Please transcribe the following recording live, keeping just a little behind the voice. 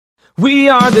We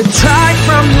are the tribe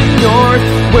from the north,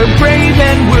 we're brave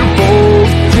and we're bold.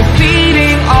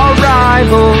 Defeating our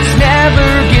rivals never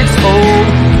gets old.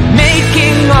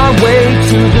 Making our way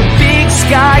to the Big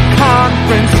Sky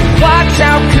Conference. Watch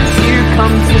out, 'cause here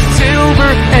comes the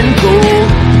silver and gold.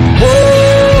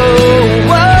 Whoa,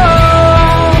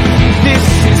 whoa. This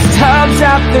is Tubbs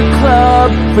at the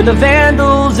Club for the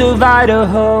Vandals of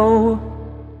Idaho.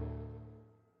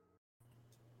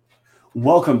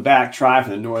 Welcome back, Tribe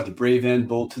from the North, Brave and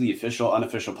Bold, to the official,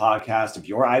 unofficial podcast of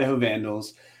your Idaho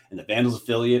Vandals and the Vandals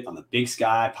affiliate on the Big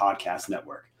Sky Podcast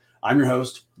Network. I'm your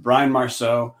host, Brian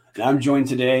Marceau, and I'm joined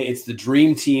today. It's the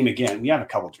Dream Team again. We have a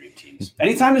couple Dream Teams.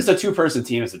 Anytime it's a two-person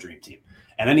team, it's a Dream Team.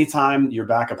 And anytime your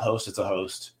backup host, it's a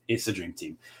host, it's the Dream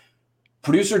Team.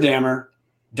 Producer Dammer,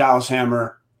 Dallas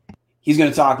Hammer, he's going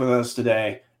to talk with us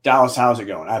today. Dallas, how's it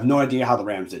going? I have no idea how the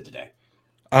Rams did today.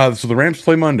 So the Rams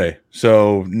play Monday,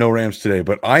 so no Rams today,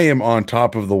 but I am on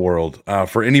top of the world.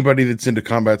 For anybody that's into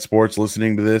combat sports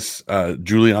listening to this,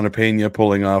 Juliana Pena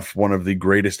pulling off one of the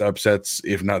greatest upsets,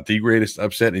 if not the greatest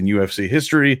upset in UFC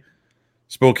history.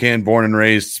 Spokane, born and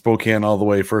raised, Spokane all the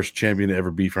way, first champion to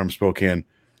ever be from Spokane.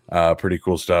 Pretty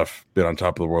cool stuff. Been on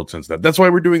top of the world since that. That's why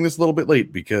we're doing this a little bit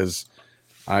late, because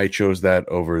I chose that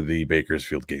over the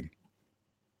Bakersfield game.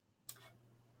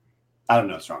 I don't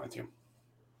know what's wrong with you.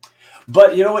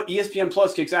 But you know what? ESPN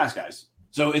Plus kicks ass, guys.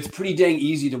 So it's pretty dang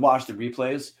easy to watch the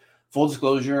replays. Full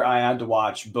disclosure, I had to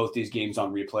watch both these games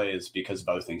on replays because of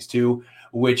other things too,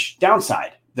 which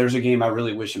downside, there's a game I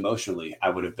really wish emotionally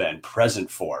I would have been present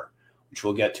for, which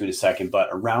we'll get to in a second. But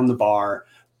Around the Bar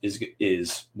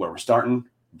is where we're starting.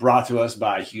 Brought to us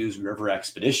by Hughes River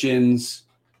Expeditions.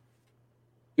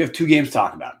 We have two games to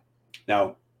talk about.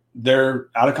 Now, they're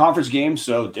out of conference games,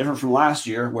 so different from last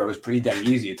year where it was pretty damn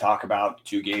easy to talk about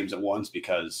two games at once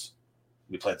because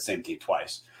we played the same team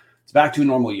twice. It's back to a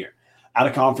normal year. Out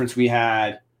of conference, we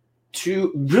had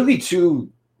two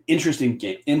interesting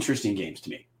games to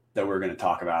me that we're going to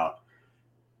talk about.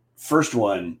 First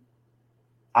one,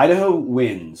 Idaho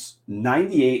wins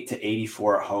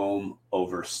 98-84 at home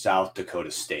over South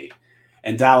Dakota State.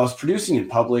 And Dallas, producing in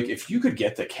public, if you could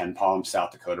get the KenPom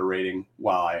South Dakota rating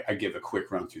while I give a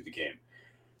quick run through the game.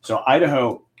 So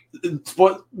Idaho,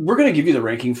 we're going to give you the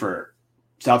ranking for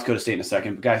South Dakota State in a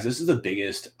second. But guys, this is the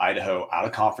biggest Idaho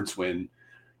out-of-conference win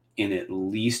in at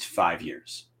least 5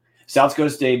 years. South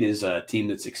Dakota State is a team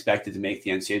that's expected to make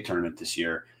the NCAA tournament this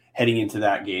year. Heading into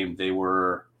that game, they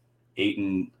were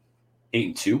 8-2.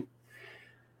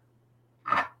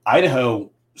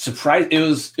 Idaho surprised. It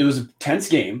was a tense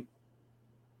game.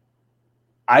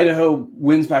 Idaho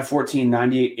wins by 14,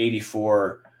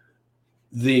 98-84.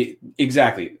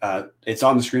 It's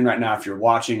on the screen right now if you're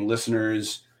watching,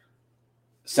 listeners.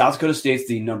 South Dakota State's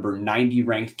the number 90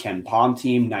 ranked KenPom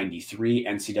team, 93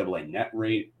 NCAA net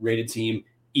rated team,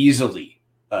 easily.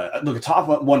 Look, a top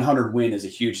 100 win is a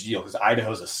huge deal because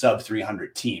Idaho's a sub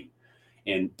 300 team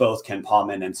in both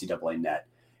KenPom and NCAA net.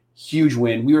 Huge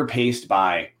win. We were paced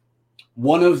by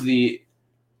one of the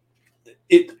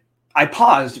I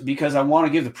paused because I want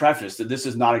to give the preface that this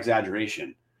is not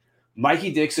exaggeration.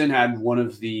 Mikey Dixon had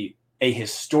a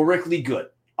historically good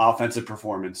offensive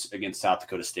performance against South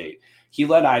Dakota State. He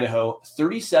led Idaho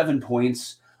 37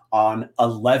 points on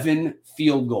 11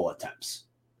 field goal attempts,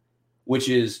 which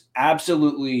is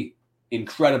absolutely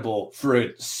incredible for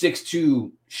a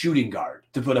 6'2" shooting guard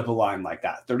to put up a line like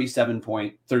that.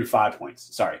 35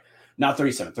 points. Sorry, not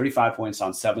 37, 35 points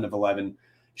on 7 of 11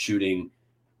 shooting.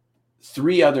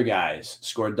 Three other guys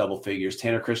scored double figures.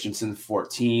 Tanner Christensen,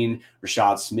 14.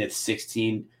 Rashad Smith,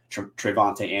 16.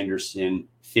 Trevante Anderson,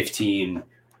 15.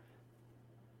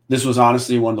 This was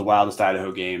honestly one of the wildest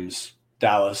Idaho games.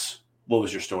 Dallas, what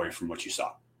was your story from what you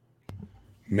saw?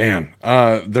 Man,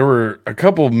 there were a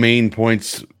couple main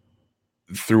points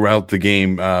throughout the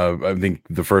game. I think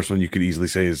the first one you could easily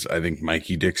say is I think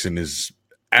Mikey Dixon is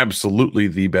absolutely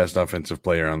the best offensive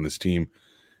player on this team.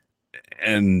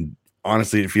 And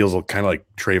honestly, it feels kind of like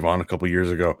Trayvon a couple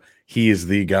years ago. He is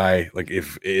the guy, like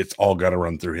if it's all got to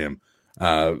run through him.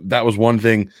 That was one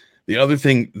thing. The other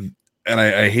thing, and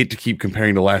I hate to keep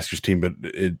comparing to last year's team, but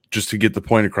just to get the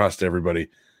point across to everybody,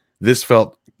 this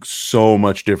felt so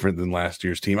much different than last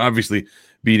year's team. Obviously,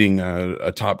 beating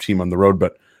a top team on the road.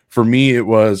 But for me, it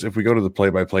was, if we go to the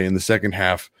play-by-play in the second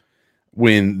half,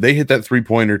 when they hit that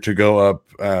three-pointer to go up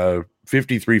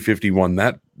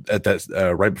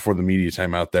 53-51, right before the media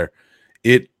timeout there,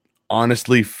 it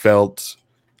honestly felt,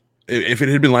 if it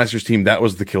had been last year's team, that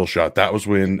was the kill shot. That was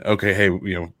when, okay, hey,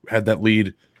 had that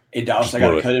lead. Hey, Dallas, I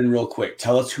got to cut in real quick.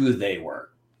 Tell us who they were.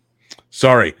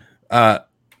 Sorry.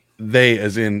 They,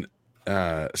 as in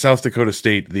South Dakota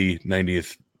State, the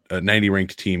 90th 90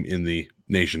 ranked team in the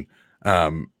nation.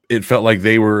 It felt like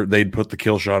they'd put the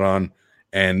kill shot on,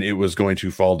 and it was going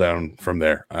to fall down from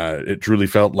there. It truly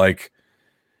felt like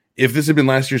if this had been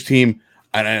last year's team,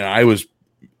 and I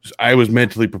was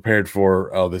mentally prepared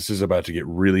for, oh, this is about to get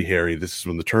really hairy. This is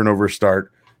when the turnovers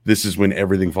start. This is when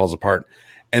everything falls apart.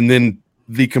 And then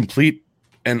the complete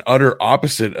and utter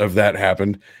opposite of that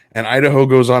happened, and Idaho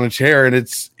goes on a tear, and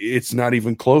it's not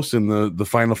even close in the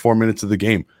final 4 minutes of the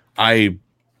game.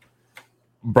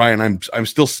 Brian, I'm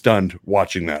still stunned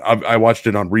watching that. I watched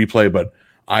it on replay, but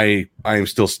I am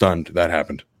still stunned that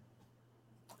happened.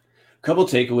 A couple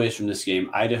takeaways from this game.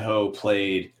 Idaho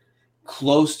played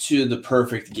close to the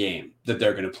perfect game that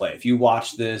they're going to play. If you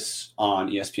watch this on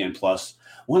ESPN Plus,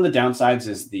 one of the downsides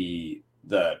is the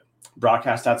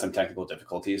broadcast had some technical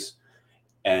difficulties,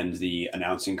 and the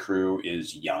announcing crew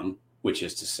is young, which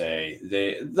is to say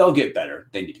they'll get better.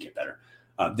 They need to get better.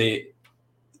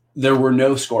 There were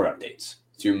no score updates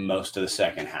through most of the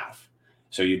second half,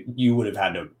 so you would have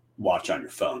had to watch on your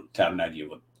phone to have an idea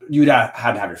what you'd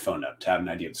had to have your phone up to have an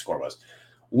idea what the score was,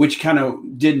 which kind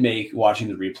of did make watching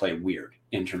the replay weird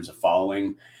in terms of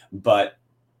following. But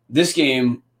this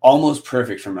game, almost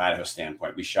perfect from an Idaho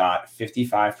standpoint. We shot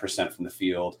 55% from the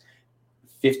field,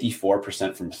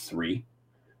 54% from three,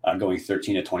 going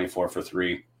 13 to 24 for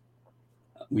three.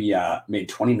 We made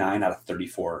 29 out of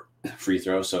 34 free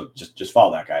throws. So just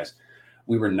follow that, guys.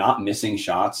 We were not missing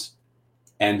shots,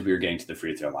 and we were getting to the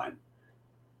free throw line.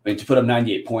 I mean, to put up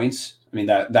 98 points, I mean,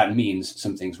 that means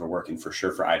some things were working for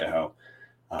sure for Idaho.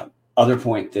 Other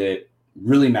point that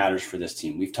really matters for this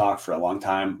team, we've talked for a long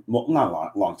time, well,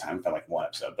 not a long time, felt like one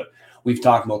episode, but we've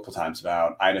talked multiple times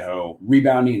about Idaho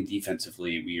rebounding and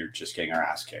defensively. We are just getting our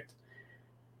ass kicked.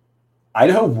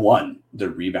 Idaho won the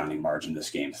rebounding margin this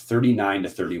game, 39 to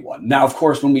 31. Now, of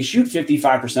course, when we shoot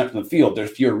 55% from the field,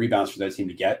 there's fewer rebounds for that team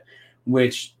to get,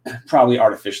 which probably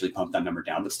artificially pumped that number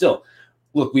down. But still,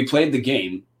 look, we played the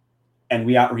game and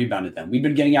we out-rebounded them. We've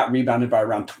been getting out-rebounded by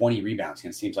around 20 rebounds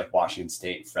against teams like Washington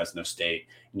State, Fresno State,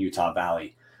 and Utah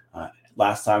Valley.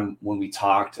 Last time when we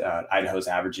talked, Idaho's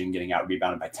averaging getting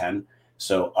out-rebounded by 10.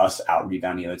 So us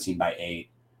out-rebounding the other team by 8.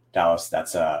 Dallas,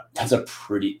 that was a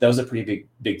pretty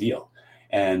big deal.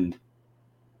 And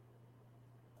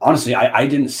honestly, I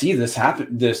didn't see this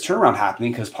turnaround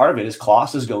happening, because part of it is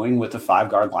Kloss is going with a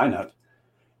 5-guard lineup.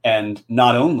 And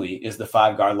not only is the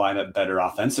 5-guard lineup better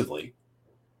offensively,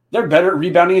 they're better at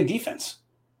rebounding and defense.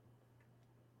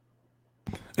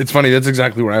 It's funny. That's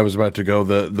exactly where I was about to go.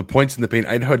 The points in the paint.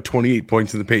 Idaho had 28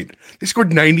 points in the paint. They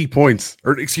scored 98 points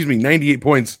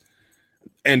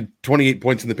and 28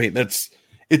 points in the paint.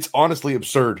 It's honestly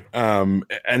absurd. And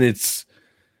it's,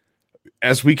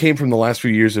 as we came from the last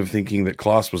few years of thinking that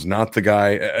Kloss was not the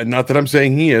guy, not that I'm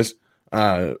saying he is,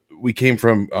 we came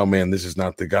from, oh man, this is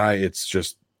not the guy. It's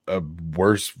just a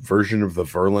worse version of the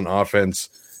Verlin offense.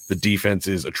 The defense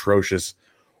is atrocious.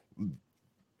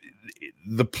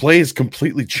 The play is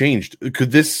completely changed.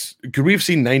 Could we have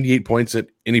seen 98 points at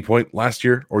any point last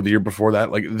year or the year before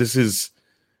that? Like, this is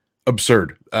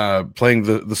absurd. Playing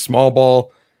the small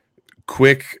ball,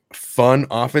 quick, fun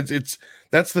offense.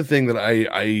 That's the thing that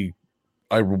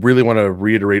I really want to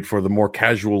reiterate for the more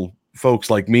casual folks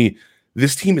like me.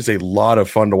 This team is a lot of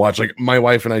fun to watch. Like, my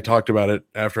wife and I talked about it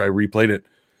after I replayed it.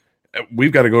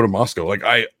 We've got to go to Moscow. Like,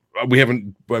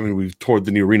 we've toured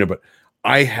the new arena, but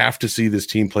I have to see this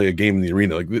team play a game in the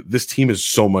arena. Like, this team is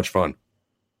so much fun.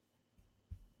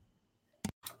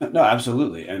 No,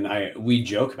 absolutely. And we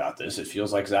joke about this. It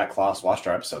feels like Zach Kloss watched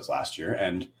our episodes last year,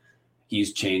 and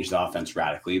he's changed the offense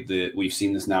radically. We've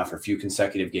seen this now for a few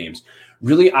consecutive games.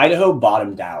 Really, Idaho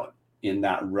bottomed out in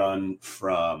that run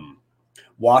from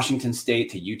Washington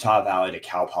State to Utah Valley to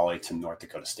Cal Poly to North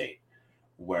Dakota State,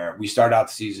 where we started out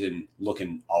the season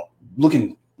looking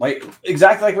like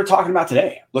exactly like we're talking about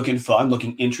today, looking fun,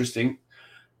 looking interesting.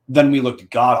 Then we looked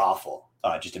god awful,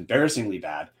 just embarrassingly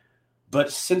bad.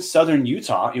 But since Southern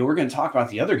Utah, we're going to talk about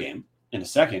the other game in a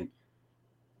second.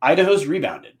 Idaho's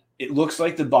rebounded. It looks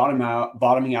like the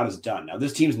bottoming out is done. Now,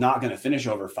 this team's not going to finish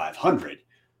over 500,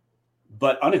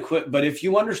 but if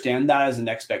you understand that as an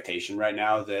expectation right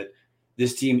now, that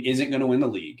this team isn't going to win the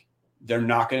league, they're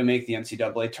not going to make the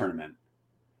NCAA tournament,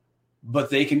 but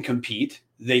they can compete.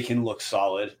 They can look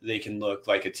solid. They can look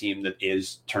like a team that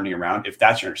is turning around. If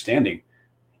that's your understanding,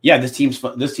 yeah, this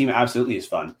team absolutely is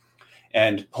fun.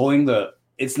 And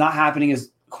it's not happening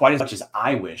quite as much as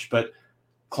I wish, but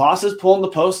Kloss is pulling the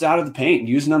posts out of the paint and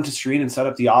using them to screen and set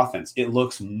up the offense. It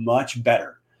looks much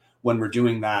better when we're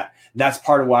doing that. That's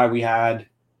part of why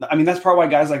that's part of why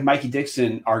guys like Mikey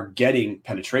Dixon are getting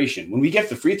penetration. When we get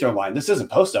to the free throw line, this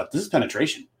isn't post up. This is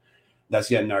penetration. That's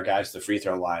getting our guys to the free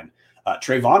throw line.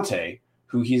 Trevante,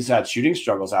 who he's had shooting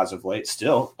struggles as of late,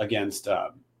 still against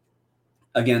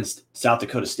South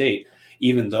Dakota State,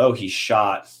 even though he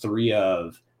shot 3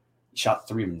 of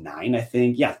 9, I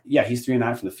think. Yeah, he's 3 of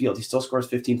 9 from the field. He still scores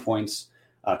 15 points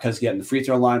because getting the free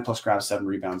throw line, plus grabs 7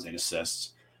 rebounds, 8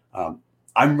 assists.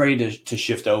 I'm ready to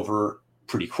shift over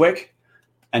pretty quick.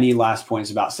 Any last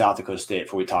points about South Dakota State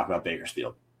before we talk about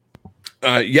Bakersfield?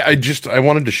 I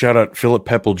wanted to shout out Philip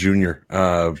Peppel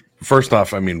Jr. First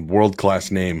off, I mean,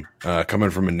 world-class name, coming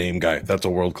from a name guy. That's a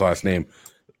world-class name.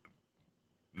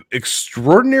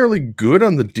 Extraordinarily good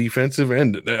on the defensive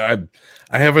end. I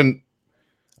haven't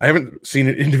seen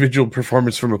an individual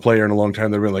performance from a player in a long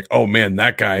time that really like, oh man,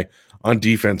 that guy on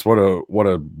defense, what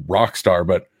a rock star.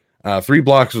 But 3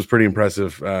 blocks was pretty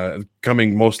impressive,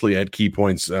 coming mostly at key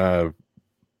points.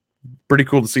 Pretty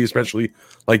cool to see, especially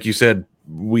like you said,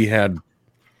 we had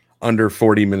under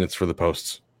 40 minutes for the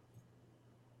posts.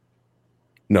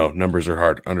 No, numbers are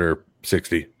hard. Under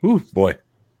 60. Ooh, boy.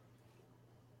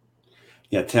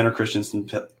 Yeah, Tanner Christensen.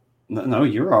 No,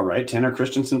 you're all right. Tanner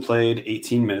Christensen played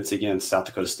 18 minutes against South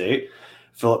Dakota State.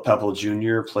 Philip Peppel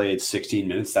Jr. played 16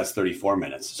 minutes. That's 34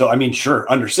 minutes. So, I mean,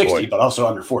 sure, under 60, but also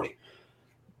under 40.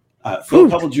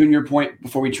 Philip Peppel Jr. point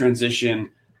before we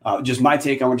transition. Just my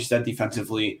take on what you said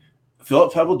defensively.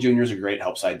 Philip Peppel Jr. is a great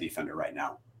help side defender right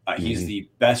now. He's the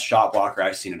best shot blocker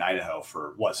I've seen in Idaho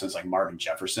for since like Marvin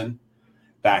Jefferson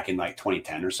back in like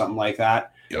 2010 or something like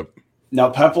that. Yep.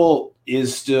 Now, Peppel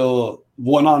is still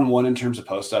one-on-one in terms of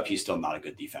post-up. He's still not a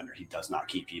good defender. He does not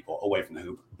keep people away from the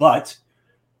hoop, but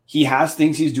he has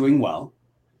things he's doing well.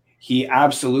 He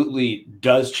absolutely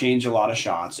does change a lot of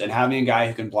shots, and having a guy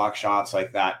who can block shots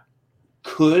like that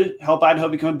could help Idaho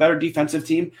become a better defensive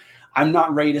team. I'm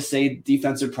not ready to say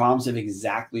defensive problems have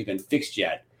exactly been fixed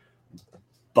yet,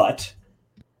 but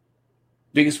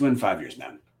biggest win in 5 years,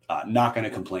 man. Not going to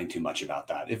complain too much about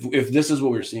that. If this is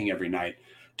what we're seeing every night,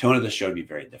 tone of the show would be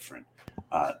very different.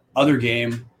 Other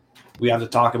game we have to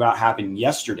talk about happened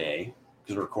yesterday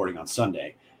because we're recording on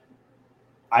Sunday.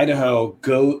 Idaho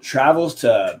travels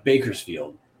to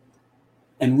Bakersfield,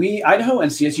 and Idaho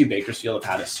and CSU Bakersfield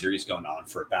have had a series going on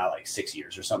for about like 6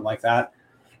 years or something like that.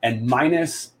 And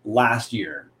minus last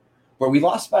year, where we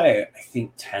lost by, I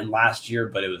think, 10 last year,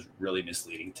 but it was really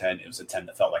misleading 10. It was a 10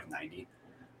 that felt like 90.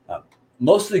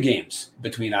 Most of the games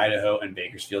between Idaho and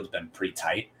Bakersfield have been pretty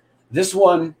tight. This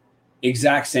one,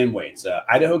 exact same weights.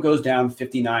 Idaho goes down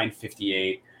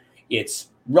 59-58. It's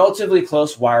relatively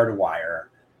close wire to wire.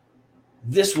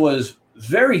 This was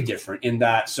very different in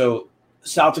that, so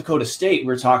South Dakota State,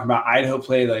 we're talking about Idaho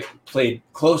played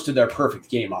close to their perfect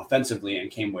game offensively and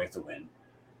came away with the win.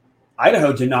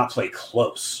 Idaho did not play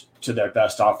close to their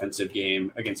best offensive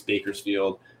game against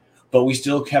Bakersfield, but we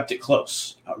still kept it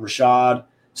close. Rashad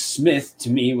Smith, to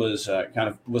me, was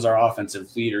our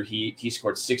offensive leader. He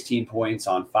scored 16 points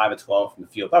on 5 of 12 from the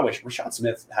field. By the way, Rashad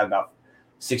Smith had about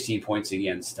 16 points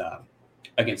against South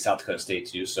Dakota State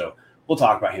too. So we'll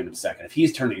talk about him in a second. If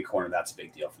he's turning a corner, that's a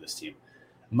big deal for this team.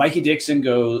 Mikey Dixon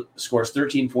scores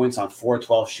 13 points on 4 of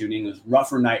 12 shooting. It was a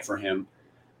rougher night for him.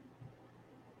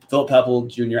 Philip Peppel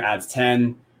Jr. adds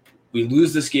 10. We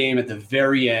lose this game at the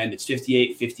very end. It's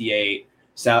 58-58.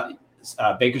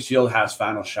 Bakersfield has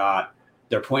final shot.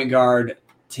 Their point guard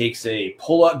takes a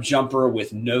pull-up jumper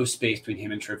with no space between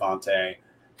him and Trevante.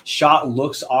 Shot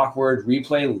looks awkward.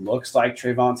 Replay looks like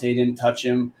Trevante didn't touch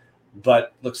him.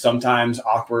 But look, sometimes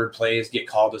awkward plays get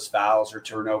called as fouls or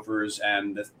turnovers,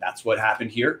 and that's what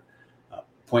happened here.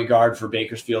 Point guard for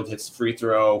Bakersfield hits the free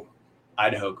throw.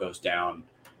 Idaho goes down.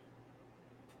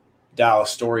 Dallas,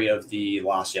 story of the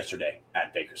loss yesterday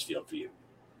at Bakersfield for you.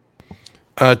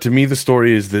 To me, the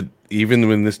story is that even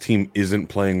when this team isn't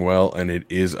playing well and it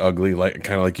is ugly,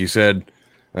 like you said,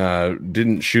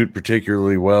 didn't shoot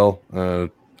particularly well,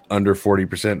 under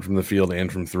 40% from the field and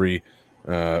from 3,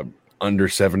 under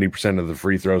 70% of the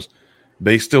free throws.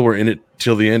 They still were in it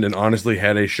till the end and honestly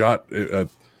had a shot.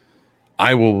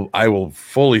 I will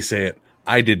fully say it.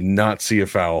 I did not see a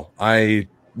foul.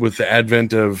 With the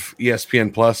advent of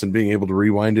ESPN Plus and being able to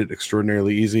rewind it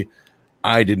extraordinarily easy,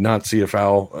 I did not see a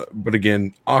foul. But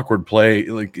again, awkward play,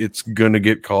 like it's going to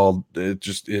get called.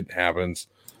 It happens.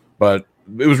 But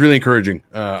it was really encouraging.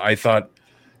 I thought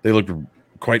they looked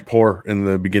quite poor in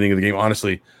the beginning of the game.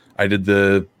 Honestly, I did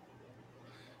the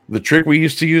trick we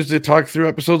used to use to talk through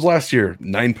episodes last year.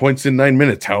 9 points in 9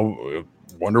 minutes.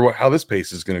 Wonder how this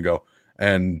pace is going to go.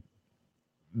 And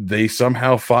they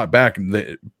somehow fought back.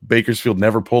 Bakersfield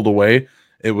never pulled away.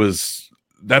 That's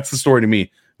the story to me.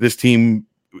 This team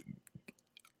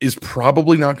is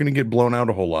probably not going to get blown out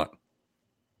a whole lot.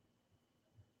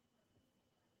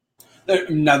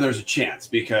 Now there's a chance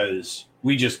because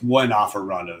We just went off a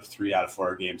run of 3 out of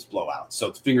 4 games blowout.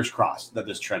 So fingers crossed that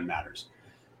this trend matters.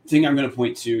 The thing I'm going to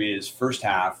point to is first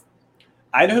half,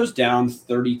 Idaho's down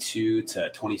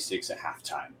 32-26 at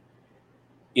halftime.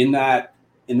 In that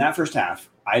first half,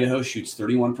 Idaho shoots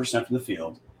 31% from the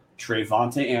field.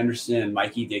 Trayvonte Anderson and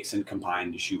Mikey Dixon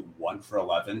combined to shoot 1 for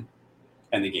 11,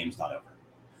 and the game's not over.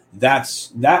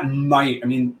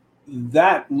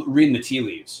 Reading the tea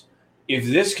leaves, if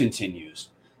this continues,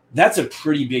 that's a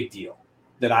pretty big deal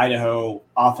that Idaho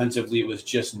offensively was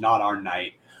just not our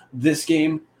night. This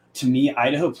game, to me,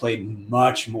 Idaho played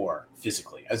much more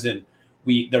physically, as in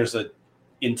there's a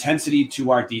intensity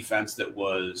to our defense that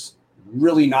was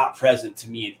really not present to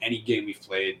me in any game we've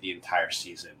played the entire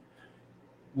season.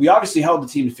 We obviously held the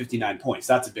team to 59 points.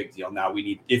 That's a big deal. Now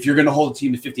if you're going to hold a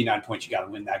team to 59 points, you got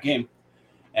to win that game.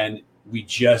 And we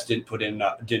just didn't put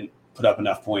up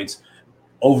enough points.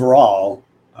 Overall,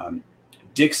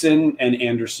 Dixon and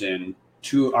Anderson,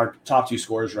 our top 2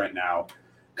 scorers right now,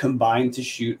 combined to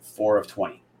shoot 4 of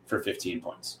 20 for 15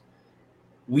 points.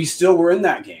 We still were in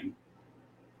that game.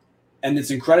 And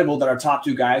it's incredible that our top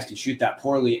 2 guys can shoot that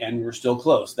poorly, and we're still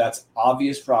close. That's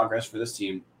obvious progress for this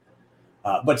team.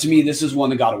 But to me, this is one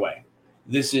that got away.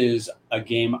 This is a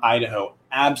game Idaho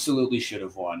absolutely should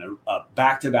have won. A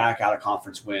back-to-back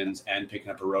out-of-conference wins and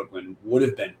picking up a road win would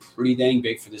have been pretty dang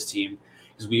big for this team,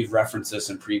 because we've referenced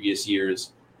this in previous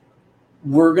years.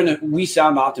 We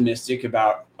sound optimistic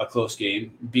about a close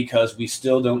game because we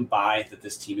still don't buy that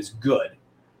this team is good.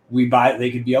 We buy they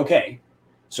could be okay.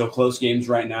 So close games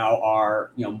right now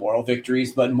are, moral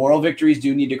victories, but moral victories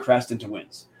do need to crest into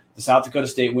wins. The South Dakota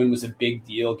State win was a big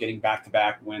deal. Getting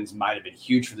back-to-back wins might have been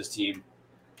huge for this team.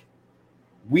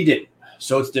 We didn't.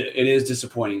 So it is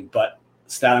disappointing. But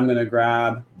stat I'm going to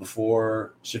grab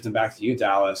before shifting back to you,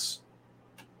 Dallas,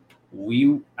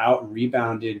 we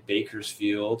out-rebounded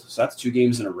Bakersfield. So that's 2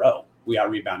 games in a row. We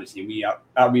out-rebounded team. We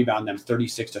out-rebounded them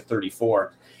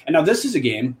 36-34. And now this is a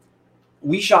game.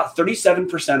 We shot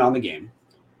 37% on the game.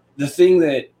 The thing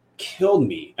that killed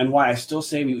me and why I still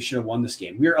say we should have won this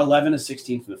game, we were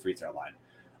 11-16 from the free throw line.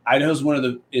 Idaho's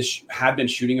have been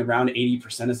shooting around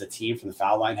 80% as a team from the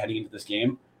foul line heading into this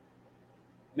game.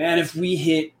 Man, if we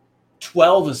hit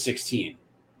 12-16,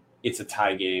 it's a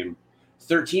tie game.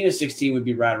 13-16 would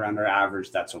be right around our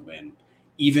average. That's a win,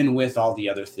 even with all the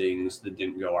other things that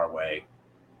didn't go our way.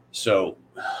 So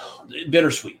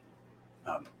bittersweet.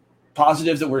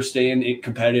 Positive that we're staying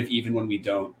competitive even when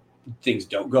things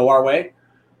don't go our way.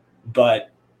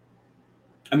 But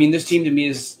this team to me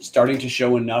is starting to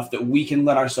show enough that we can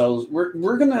let ourselves,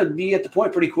 we're going to be at the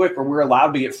point pretty quick where we're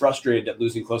allowed to get frustrated at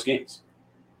losing close games.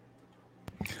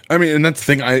 And that's the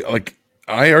thing.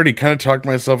 I already kind of talked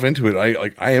myself into it.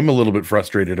 I am a little bit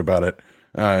frustrated about it.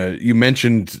 You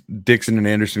mentioned Dixon and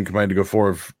Anderson combined to go 4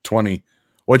 of 20.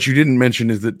 What you didn't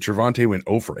mention is that Trayvonte went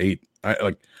 0 for 8.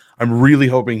 I'm really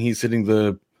hoping he's hitting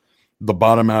the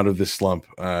bottom out of this slump.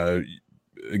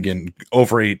 Again, 0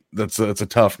 for 8. That's a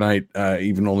tough night.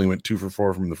 Even only went 2 for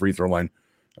 4 from the free throw line.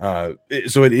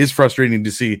 So it is frustrating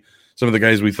to see some of the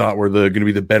guys we thought were going to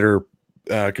be the better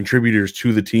contributors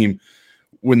to the team.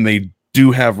 When they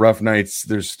do have rough nights,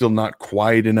 there's still not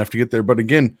quite enough to get there. But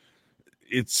again,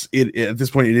 at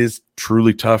this point, it is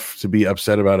truly tough to be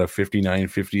upset about a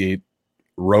 59-58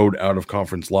 road out of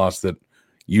conference loss that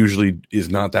usually is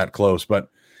not that close. But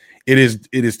it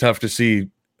is tough to see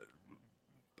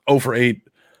 0 for 8,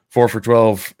 4 for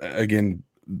 12. Again,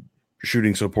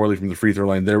 shooting so poorly from the free throw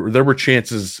line. There were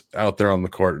chances out there on the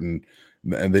court, and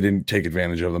they didn't take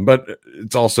advantage of them. But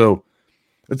it's also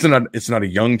it's not a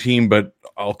young team, but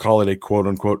I'll call it a quote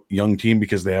unquote young team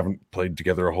because they haven't played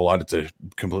together a whole lot. It's a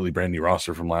completely brand new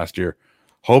roster from last year.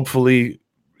 Hopefully,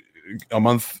 a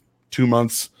month, 2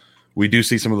 months, we do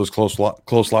see some of those close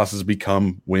losses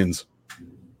become wins.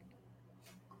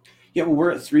 Yeah, well,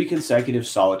 we're at 3 consecutive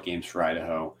solid games for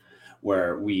Idaho,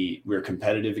 where we're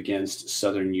competitive against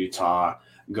Southern Utah,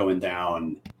 going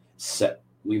down.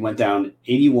 We went down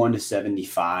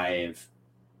 81-75.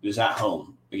 It was at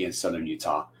home against Southern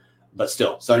Utah, but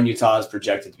still, Southern Utah is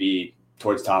projected to be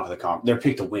towards the top of the conference. They're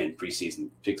picked to win preseason,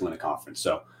 picked to win a conference.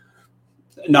 So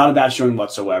not a bad showing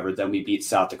whatsoever. Then we beat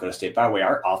South Dakota State. By the way,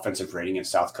 our offensive rating in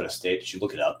South Dakota State, did you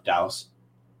look it up, Dallas?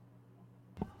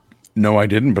 No, I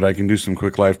didn't, but I can do some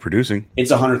quick live producing.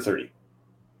 It's 130.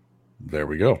 There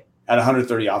we go. At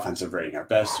 130 offensive rating, our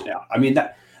best. Yeah,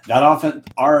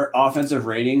 our offensive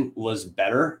rating was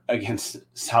better against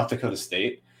South Dakota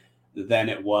State than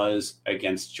it was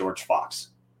against George Fox,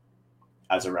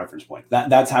 as a reference point.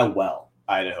 That's how well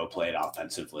Idaho played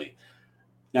offensively.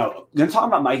 Now, I'm going to talk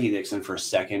about Mikey Dixon for a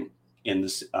second in the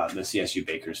CSU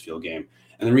Bakersfield game,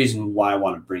 and the reason why I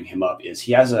want to bring him up is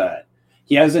he has a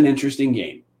he has an interesting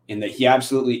game in that he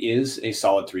absolutely is a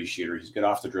solid 3 shooter. He's good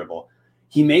off the dribble.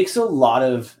 He makes a lot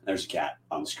of, there's a cat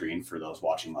on the screen for those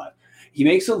watching live. He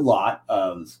makes a lot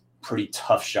of pretty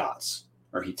tough shots,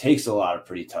 or he takes a lot of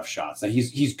pretty tough shots. Now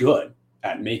he's good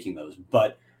at making those,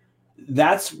 but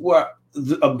that's what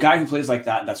a guy who plays like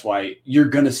that, that's why you're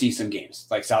going to see some games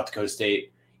like South Dakota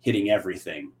State hitting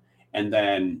everything. And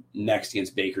then next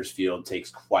against Bakersfield takes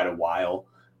quite a while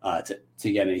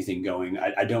to get anything going.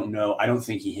 I don't know. I don't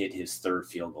think he hit his 3rd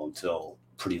field goal until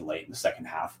pretty late in the second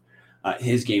half.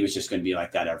 His game is just going to be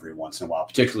like that every once in a while.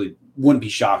 Particularly, wouldn't be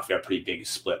shocked if we had a pretty big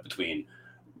split between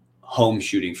home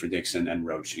shooting for Dixon and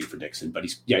road shooting for Dixon. But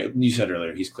you said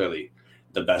earlier, he's clearly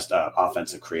the best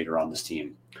offensive creator on this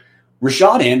team.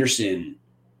 Rashad Anderson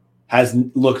has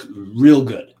looked real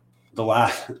good the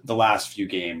last few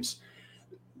games.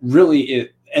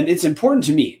 Really, and it's important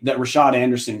to me that Rashad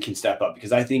Anderson can step up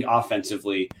because I think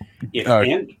offensively,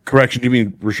 correction, you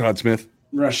mean Rashad Smith?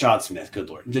 Rashad Smith, good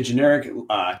Lord. The generic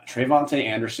Trayvonte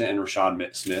Anderson and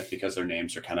Rashad Smith, because their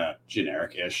names are kind of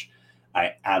generic-ish,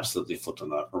 I absolutely flipped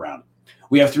them around.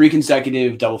 We have 3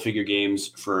 consecutive double-figure games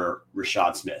for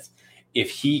Rashad Smith.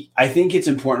 I think it's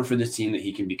important for this team that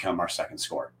he can become our second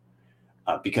scorer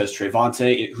because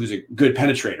Trayvonte, who's a good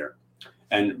penetrator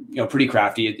and pretty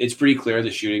crafty, it's pretty clear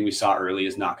the shooting we saw early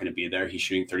is not going to be there. He's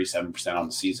shooting 37% on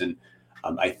the season.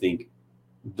 I think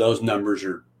those numbers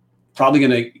are probably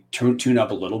going to tune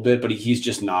up a little bit, but he's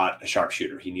just not a sharp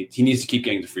shooter. He needs to keep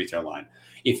getting the free throw line.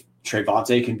 If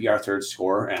Trayvonte can be our 3rd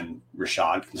scorer and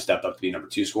Rashad can step up to be number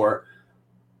 2 scorer,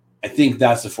 I think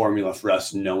that's the formula for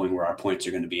us knowing where our points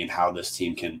are going to be and how this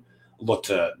team can look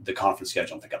to the conference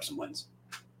schedule and pick up some wins.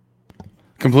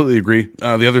 Completely agree.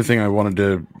 The other thing I wanted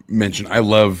to mention, I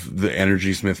love the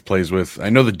energy Smith plays with. I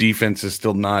know the defense is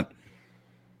still not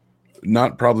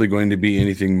probably going to be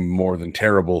anything more than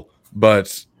terrible,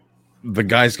 but the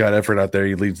guy's got effort out there.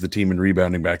 He leads the team in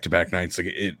rebounding back-to-back nights.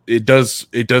 Like it does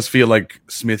feel like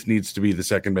Smith needs to be the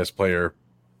second best player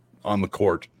on the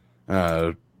court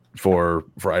for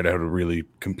Idaho to really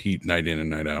compete night in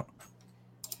and night out.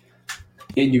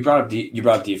 And you brought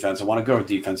up defense. I want to go with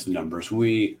defensive numbers.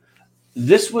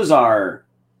 This was our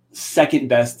second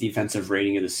best defensive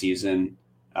rating of the season.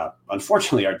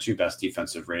 Unfortunately, our 2 best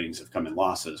defensive ratings have come in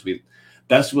losses.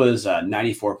 Best was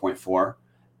 94.4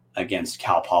 against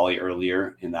Cal Poly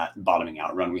earlier in that bottoming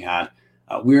out run we had.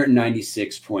 We're at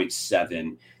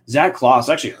 96.7. Zach Kloss,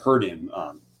 I actually heard him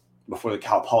before the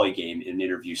Cal Poly game in an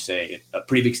interview say a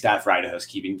pretty big stat for Idaho is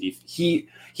keeping he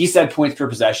said points per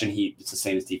possession. It's the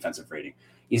same as defensive rating.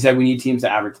 He said we need teams to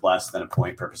average less than a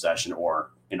point per possession,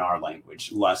 or in our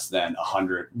language, less than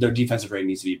 100. Their defensive rating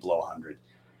needs to be below 100.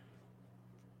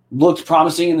 Looked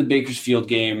promising in the Bakersfield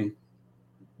game.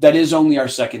 That is only our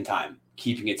second time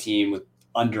keeping a team with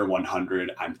under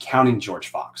 100. I'm counting George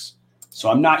Fox. So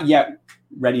I'm not yet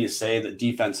ready to say that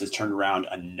defense has turned around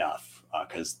enough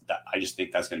because I just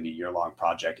think that's going to be a year-long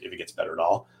project if it gets better at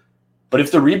all. But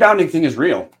if the rebounding thing is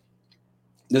real,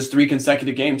 there's 3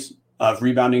 consecutive games of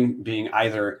rebounding being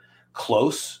either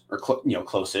close or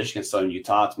close-ish against Southern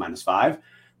Utah. It's -5.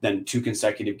 Then 2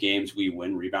 consecutive games we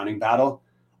win rebounding battle.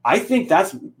 I think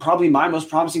that's probably my most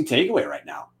promising takeaway right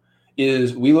now.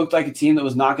 Is we looked like a team that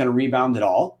was not going to rebound at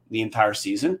all the entire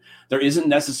season. There isn't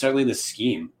necessarily the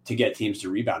scheme to get teams to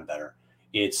rebound better.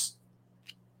 It's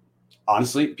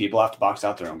honestly, people have to box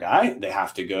out their own guy. They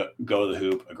have to go to the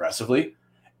hoop aggressively.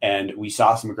 And we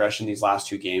saw some aggression these last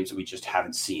 2 games that we just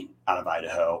haven't seen out of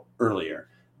Idaho earlier.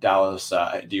 Dallas,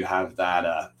 do you have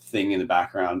that thing in the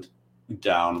background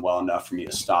down well enough for me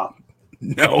to stop?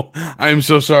 No, I'm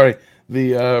so sorry.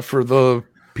 For the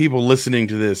people listening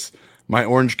to this, my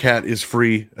orange cat is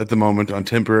free at the moment on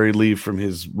temporary leave from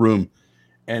his room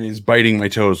and is biting my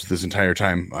toes this entire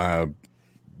time.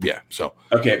 So.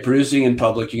 Okay, producing in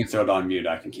public, you can throw it on mute.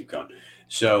 I can keep going.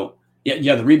 So,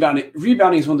 yeah, the rebounding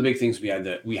is one of the big things we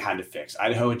had to fix.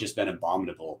 Idaho had just been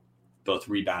abominable, both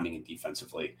rebounding and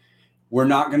defensively. We're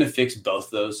not going to fix both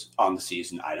those on the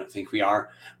season. I don't think we are.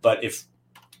 But if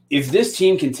this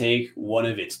team can take one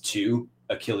of its 2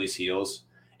 Achilles heels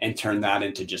and turn that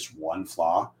into just one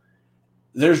flaw,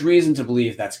 there's reason to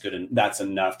believe that's good and that's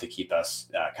enough to keep us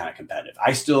kind of competitive.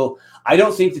 I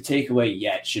don't think the takeaway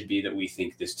yet should be that we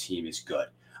think this team is good.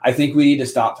 I think we need to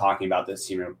stop talking about this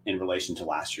team in relation to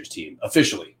last year's team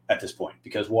officially at this point,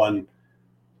 because 1,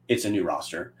 it's a new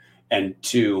roster, and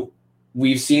 2,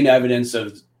 we've seen evidence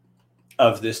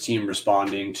of this team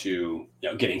responding to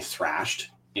getting thrashed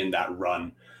in that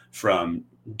run from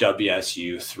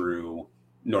WSU through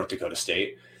North Dakota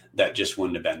State that just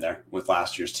wouldn't have been there with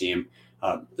last year's team.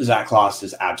 Zach Kloss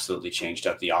has absolutely changed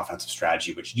up the offensive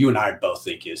strategy, which you and I both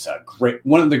think is a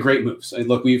one of the great moves. And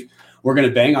look, we're going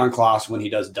to bang on Kloss when he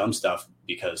does dumb stuff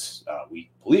because we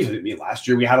believe it. I mean, last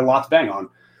year we had a lot to bang on,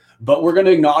 but we're going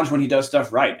to acknowledge when he does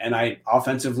stuff right. And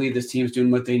offensively, this team's doing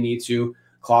what they need to.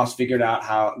 Kloss figured out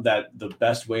how that the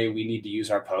best way we need to use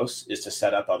our posts is to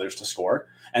set up others to score,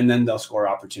 and then they'll score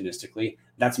opportunistically.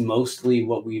 That's mostly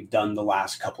what we've done the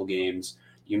last couple games.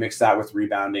 You mix that with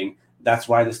rebounding. That's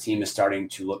why this team is starting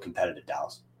to look competitive,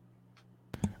 Dallas.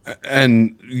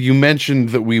 And you mentioned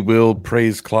that we will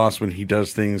praise Kloss when he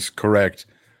does things correct.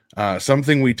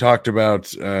 Something we talked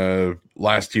about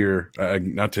last year,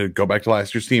 not to go back to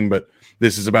last year's team, but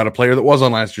this is about a player that was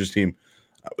on last year's team.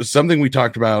 Something we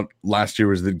talked about last year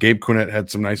was that Gabe Quinnett had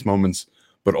some nice moments,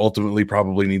 but ultimately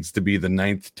probably needs to be the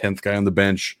 9th, 10th guy on the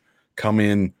bench, come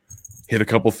in, hit a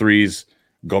couple threes,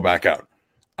 go back out.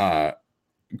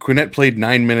 Quinnett played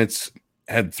 9 minutes,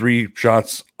 had 3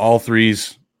 shots, all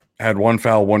threes, had 1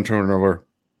 foul, 1 turnover,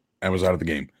 and was out of the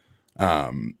game.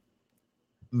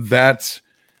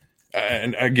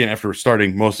 And again, after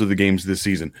starting most of the games this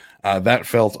season, that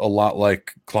felt a lot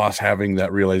like Kloss having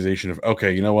that realization of,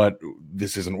 okay, you know what?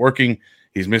 This isn't working.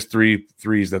 He's missed 3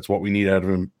 threes. That's what we need out of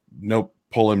him. Nope,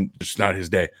 pull him. It's not his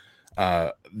day.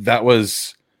 That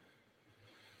was...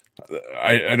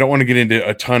 I don't want to get into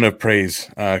a ton of praise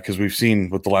because we've seen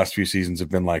what the last few seasons have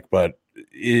been like, but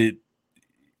it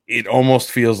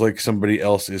almost feels like somebody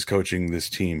else is coaching this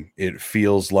team. It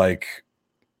feels like,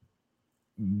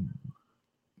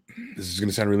 this is going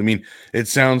to sound really mean, it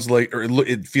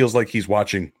feels like he's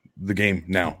watching the game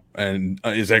now and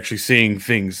is actually seeing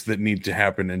things that need to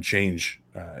happen and change.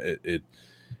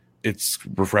 It's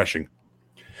refreshing.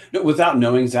 No, without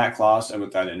knowing Zach Kloss and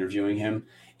without interviewing him,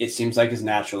 it seems like his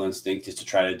natural instinct is to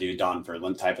try to do Don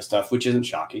Verlin type of stuff, which isn't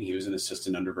shocking. He was an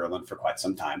assistant under Verlin for quite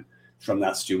some time from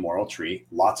that Stu Morrill tree.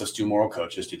 Lots of Stu Morrill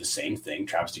coaches do the same thing.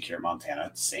 Travis DeCuire,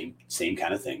 Montana, same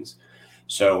kind of things.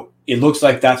 So it looks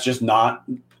like that's just not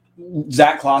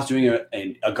Zach Kloss doing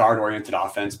a guard-oriented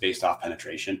offense based off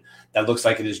penetration. That looks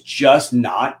like it is just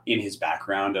not in his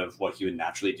background of what he would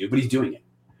naturally do, but he's doing it.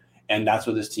 And that's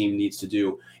what this team needs to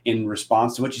do. In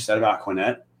response to what you said about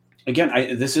Quinnett,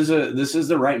 again, this is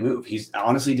the right move. He's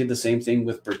honestly did the same thing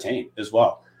with Bertain as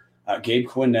well. Gabe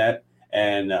Quinnett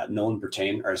and Nolan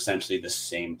Bertain are essentially the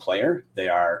same player. They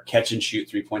are catch and shoot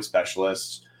 3-point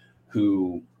specialists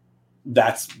who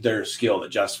that's their skill that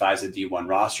justifies a D1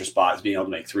 roster spot is being able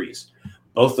to make threes.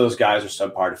 Both those guys are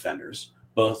subpar defenders.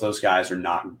 Both those guys are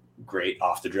not great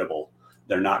off the dribble.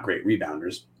 They're not great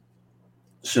rebounders.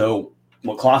 So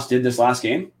what Kloss did this last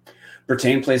game,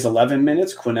 Bertain plays 11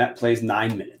 minutes, Quinnett plays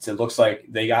 9 minutes. It looks like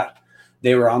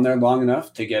they were on there long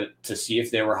enough to see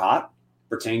if they were hot.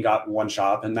 Bertain got 1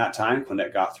 shot up in that time.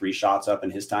 Quinnett got 3 shots up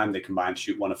in his time. They combined to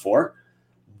shoot 1 of 4.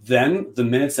 Then the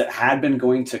minutes that had been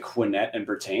going to Quinnett and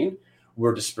Bertain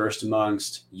were dispersed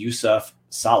amongst Yusuf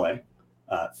Saleh,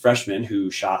 freshman who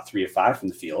shot 3 of 5 from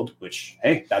the field, which,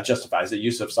 hey, that justifies it.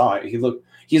 Yusuf Saleh,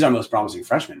 he's our most promising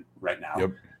freshman right now.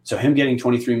 Yep. So him getting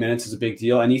 23 minutes is a big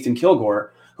deal. And Ethan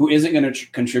Kilgore, who isn't going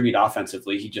to contribute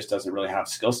offensively, he just doesn't really have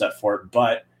skill set for it,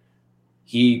 but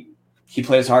he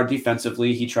plays hard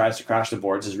defensively. He tries to crash the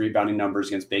boards. His rebounding numbers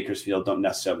against Bakersfield don't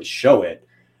necessarily show it,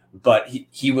 but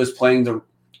he is playing the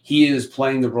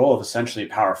role of essentially a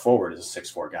power forward as a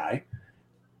 6'4" guy.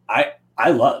 I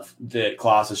love that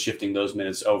Kloss is shifting those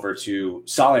minutes over to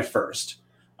Saleh first,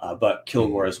 but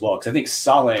Kilgore as well, because I think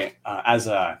Saleh as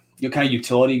a kind of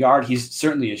utility guard, he's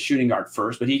certainly a shooting guard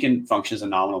first, but he can function as a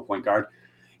nominal point guard.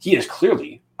 He is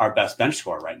clearly our best bench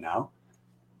scorer right now.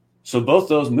 So both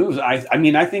those moves, I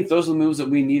think those are the moves that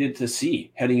we needed to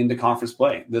see heading into conference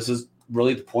play. This is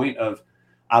really the point of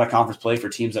out-of-conference play for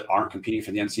teams that aren't competing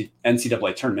for the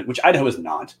NCAA tournament, which Idaho is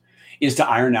not, is to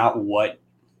iron out what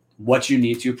you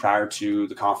need to prior to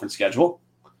the conference schedule.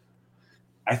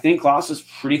 I think Kloss is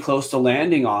pretty close to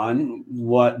landing on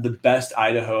what the best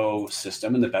Idaho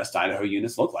system and the best Idaho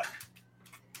units look like.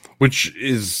 Which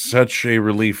is such a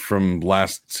relief from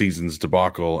last season's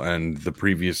debacle and the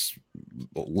previous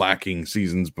lacking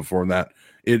seasons before that.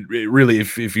 It really,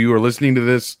 if you are listening to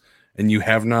this and you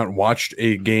have not watched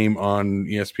a game on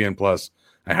ESPN Plus,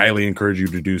 I highly encourage you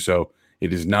to do so.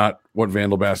 It is not what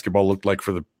Vandal basketball looked like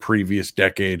for the previous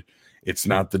decade. It's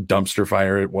not the dumpster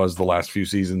fire it was the last few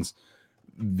seasons.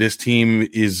 This team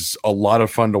is a lot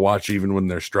of fun to watch even when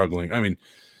they're struggling. I mean,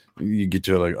 you get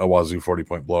to like a Wazoo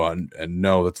 40-point blowout and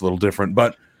no, that's a little different.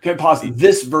 But okay, pause.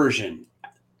 This version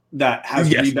that has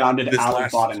rebounded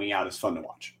out bottoming out is fun to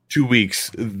watch. 2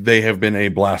 weeks, they have been a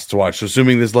blast to watch. So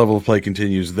assuming this level of play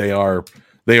continues, they are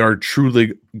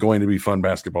truly going to be fun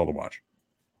basketball to watch.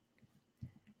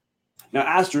 Now,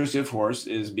 asterisk, of course,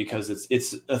 is because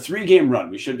it's a 3-game run.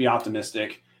 We should be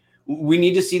optimistic. We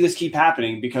need to see this keep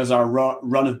happening because our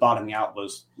run of bottoming out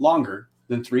was longer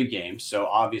than 3 games. So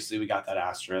obviously we got that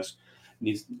asterisk.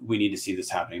 We need to see this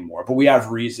happening more. But we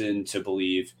have reason to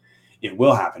believe it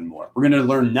will happen more. We're going to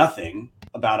learn nothing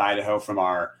about Idaho from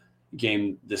our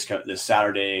game this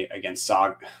Saturday against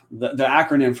SAGU. The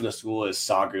acronym for the school is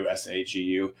SAGU,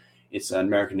 SAGU. It's an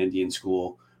American Indian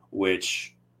school,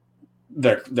 which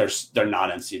they're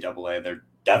not NCAA. They're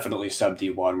definitely sub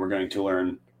D1. We're going to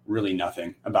learn really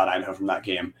nothing about Idaho from that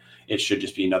game. It should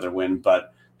just be another win.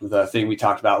 But the thing we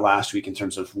talked about last week in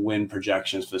terms of win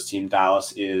projections for this team,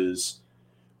 Dallas, is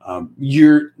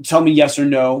tell me yes or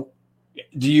no.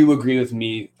 Do you agree with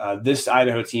me? This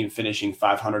Idaho team finishing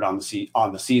 500 on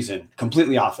the season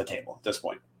completely off the table at this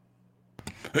point.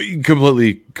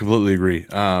 Completely agree.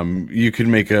 You can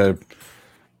make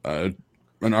an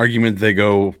argument they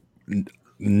go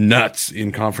nuts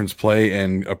in conference play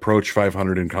and approach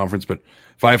 500 in conference, but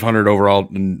 500 overall,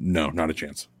 no, not a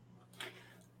chance.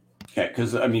 Okay,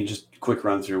 because just quick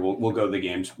run through. We'll go to the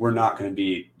games. We're not going to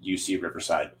beat UC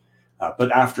Riverside,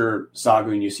 but after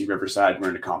SAGU and UC Riverside, we're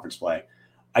into conference play.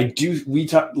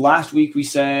 Last week we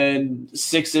said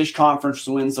 6-ish conference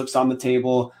wins looks on the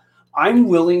table. I'm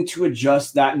willing to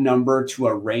adjust that number to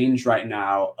a range right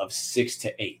now of 6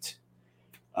 to 8.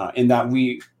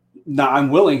 I'm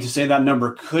willing to say that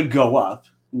number could go up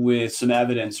with some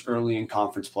evidence early in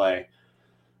conference play.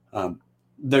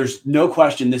 There's no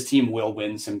question this team will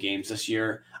win some games this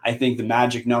year. I think the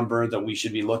magic number that we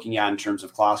should be looking at in terms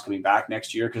of Klaus coming back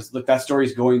next year, because look, that story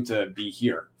is going to be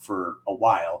here for a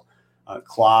while.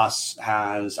 Klaus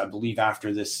has, I believe,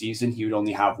 after this season, he would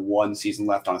only have 1 season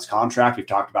left on his contract. We've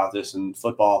talked about this in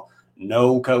football.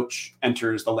 No coach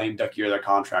enters the lame duck year of their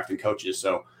contract and coaches.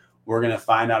 So we're going to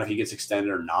find out if he gets extended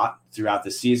or not throughout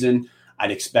the season.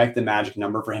 I'd expect the magic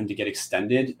number for him to get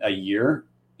extended a year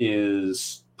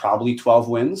is probably 12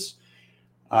 wins.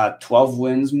 12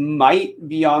 wins might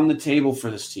be on the table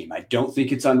for this team. I don't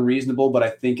think it's unreasonable, but I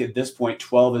think at this point,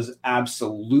 12 is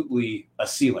absolutely a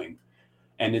ceiling.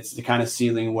 And it's the kind of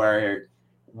ceiling where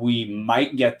we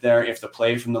might get there if the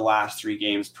play from the last 3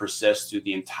 games persists through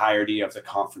the entirety of the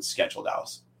conference schedule,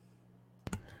 Dallas.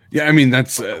 Yeah,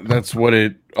 that's what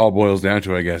it all boils down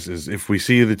to, I guess, is if we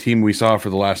see the team we saw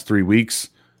for the last 3 weeks,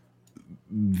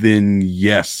 then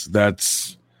yes,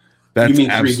 that's you mean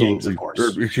absolutely 3 games, of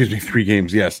course. 3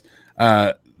 games, yes.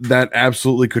 That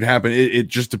absolutely could happen. It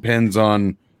just depends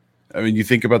on. You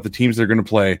think about the teams they're going to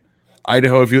play.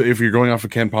 Idaho, if you're going off of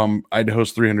KenPom,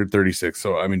 Idaho's 336.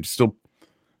 So still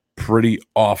pretty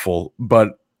awful.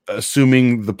 But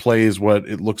assuming the play is what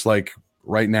it looks like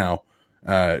right now,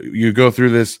 you go through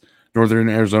this. Northern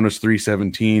Arizona's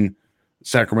 317,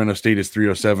 Sacramento State is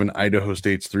 307, Idaho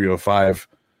State's 305,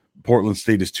 Portland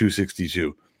State is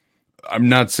 262. I'm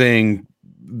not saying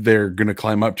they're going to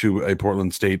climb up to a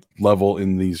Portland State level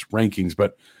in these rankings,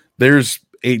 but there's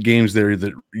 8 games there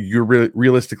that you're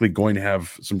realistically going to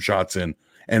have some shots in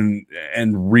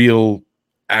and real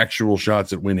actual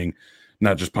shots at winning,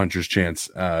 not just puncher's chance.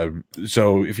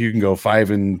 So if you can go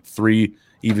 5-3,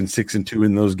 even 6-2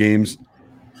 in those games,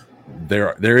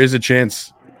 there is a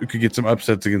chance you could get some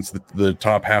upsets against the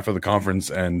top half of the conference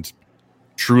and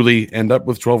truly end up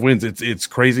with 12 wins. It's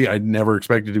crazy. I never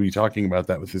expected to be talking about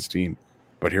that with this team,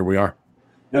 but here we are.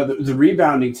 No, the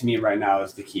rebounding to me right now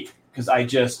is the key,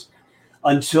 because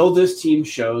until this team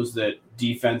shows that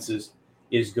defense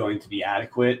is going to be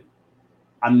adequate,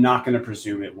 I'm not going to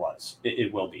presume it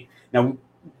will be. Now,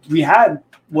 we had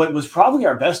what was probably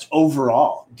our best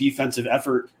overall defensive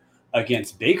effort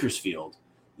against Bakersfield.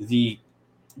 The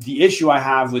issue I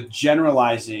have with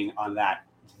generalizing on that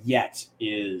yet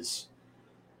is,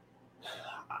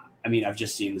 I've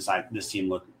just seen this team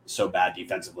look so bad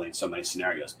defensively in so many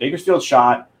scenarios. Bakersfield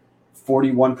shot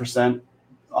 41%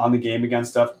 on the game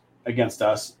against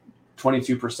us,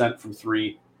 22% from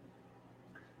 3,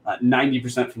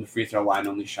 90% from the free throw line,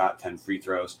 only shot 10 free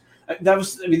throws.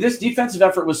 This defensive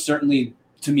effort was certainly,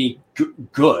 to me,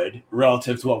 good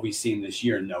relative to what we've seen this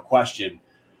year, no question.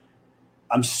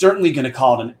 I'm certainly going to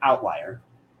call it an outlier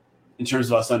in terms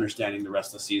of us understanding the rest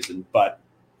of the season, but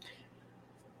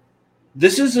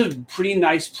this is a pretty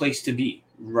nice place to be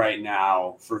right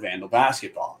now for Vandal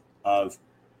basketball.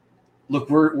 Look,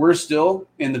 we're still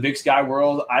in the Big Sky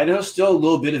world. Idaho's still a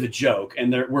little bit of a joke, and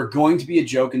we're going to be a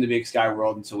joke in the Big Sky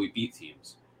world until we beat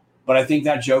teams. But I think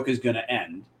that joke is going to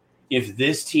end if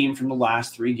this team from the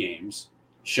last 3 games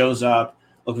shows up.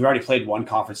 Look, we've already played 1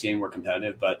 conference game. We're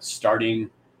competitive, but starting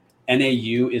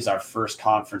NAU is our first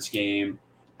conference game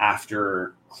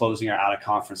after closing our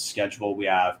out-of-conference schedule. We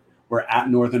have We're at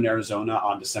Northern Arizona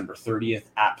on December 30th,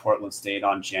 at Portland State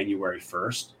on January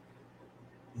 1st.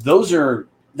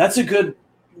 That's a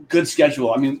good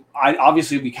schedule. I mean,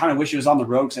 obviously we kind of wish it was on the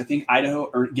road because I think Idaho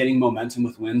getting momentum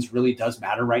with wins really does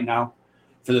matter right now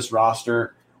for this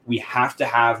roster. We have to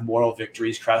have moral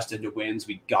victories crest into wins.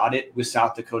 We got it with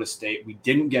South Dakota State. We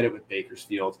didn't get it with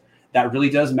Bakersfield. That really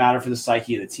does matter for the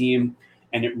psyche of the team,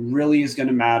 and it really is going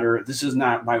to matter. This is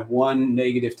not my one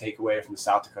negative takeaway from the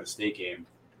South Dakota State game.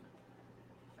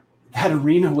 That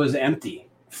arena was empty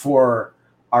for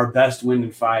our best win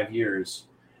in 5 years,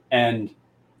 and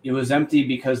it was empty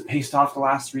because based off the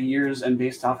last 3 years and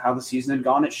based off how the season had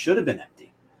gone, it should have been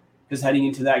empty. Because heading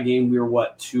into that game, we were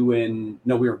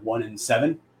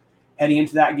 1-7. Heading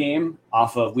into that game,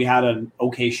 we had an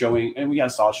okay showing, and we got a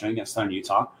solid showing against Southern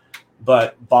Utah,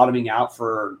 but bottoming out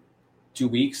for 2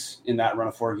 weeks in that run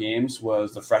of 4 games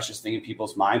was the freshest thing in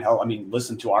people's mind. Hell, I mean,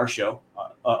 listen to our show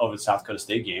over the South Dakota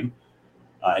State game.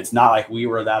 It's not like we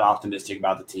were that optimistic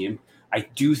about the team. I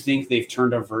do think they've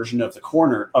turned a version of a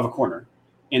corner,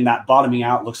 in that bottoming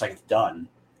out looks like it's done.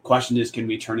 Question is, can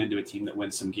we turn into a team that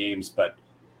wins some games? But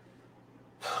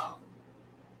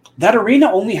that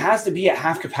arena only has to be at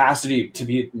half capacity to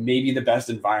be maybe the best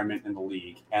environment in the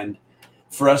league. And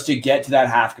for us to get to that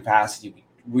half capacity,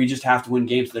 we just have to win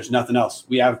games. There's nothing else.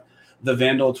 We have the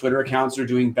Vandal Twitter accounts are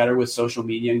doing better with social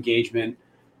media engagement.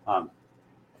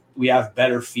 We have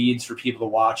better feeds for people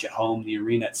to watch at home. The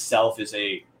arena itself is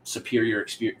a superior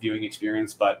viewing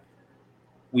experience, but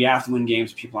we have to win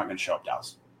games. People aren't going to show up,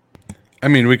 Dallas. I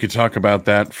mean, we could talk about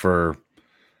that for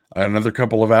another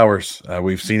couple of hours.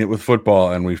 We've seen it with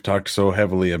football, and we've talked so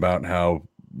heavily about how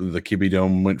the Kibbie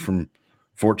Dome went from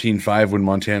 14-5 when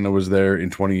Montana was there in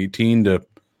 2018 to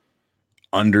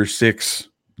under 6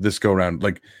 this go round.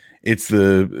 Like, it's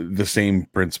the same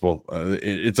principle.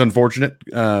 It's unfortunate,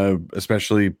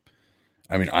 especially.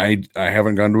 I mean, I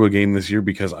haven't gone to a game this year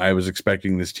because I was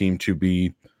expecting this team to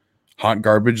be hot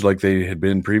garbage like they had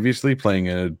been previously, playing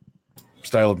a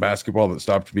style of basketball that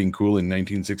stopped being cool in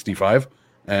 1965,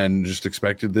 and just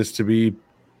expected this to be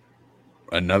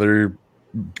another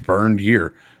burned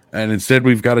year. And instead,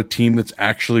 we've got a team that's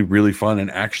actually really fun and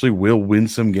actually will win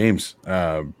some games.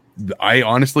 I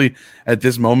honestly, at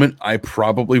this moment, I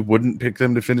probably wouldn't pick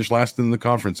them to finish last in the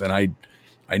conference, and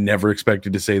I never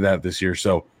expected to say that this year.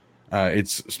 So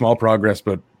it's small progress,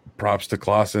 but props to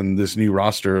Klaus and this new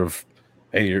roster of,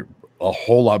 hey, you're a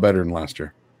whole lot better than last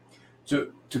year.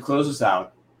 To close us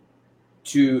out,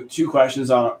 two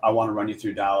questions I want to run you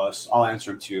through, Dallas. I'll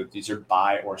answer them too. These are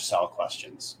buy or sell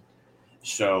questions.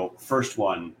 So first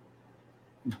one,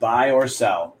 buy or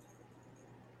sell.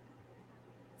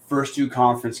 First 2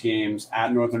 conference games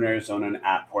at Northern Arizona and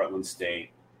at Portland State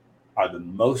are the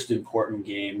most important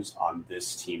games on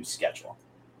this team's schedule.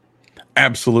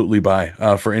 Absolutely buy.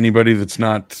 For anybody that's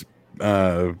not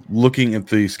looking at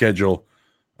the schedule,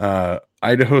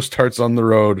 Idaho starts on the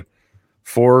road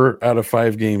 4 out of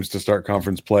 5 games to start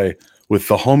conference play, with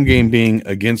the home game being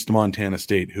against Montana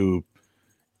State, who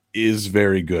is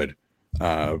very good.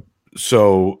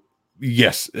 So,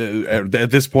 yes,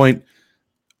 at this point,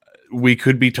 we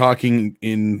could be talking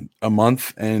in a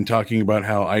month and talking about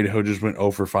how Idaho just went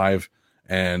 0 for 5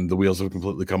 and the wheels have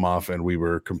completely come off and we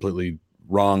were completely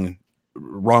wrong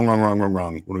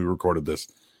when we recorded this.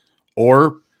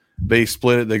 Or they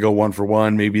split it, they go 1 for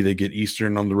 1. Maybe they get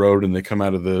Eastern on the road and they come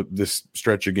out of this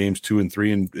stretch of games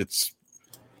 2-3, and it's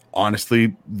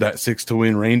honestly that 6 to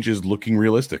win range is looking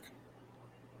realistic.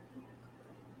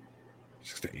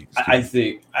 6 to 8.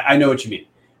 I know what you mean.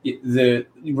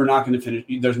 We're not going to finish.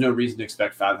 There's no reason to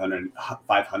expect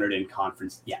 500 in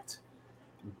conference yet,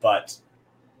 but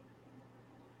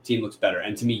team looks better.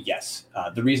 And to me, yes,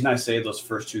 the reason I say those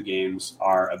first 2 games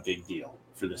are a big deal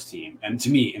for this team, and to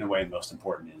me, in a way, the most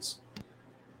important is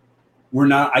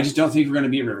I just don't think we're going to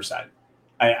beat Riverside.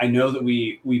 I know that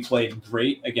we played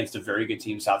great against a very good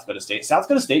team, South Dakota State. South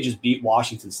Dakota State just beat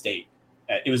Washington State.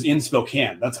 It was in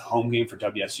Spokane. That's a home game for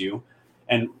WSU.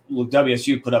 And look,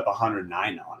 WSU put up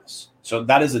 109 on us. So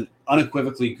that is an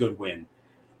unequivocally good win.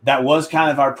 That was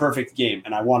kind of our perfect game.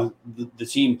 And I wanted the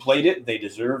team played it. They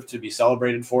deserve to be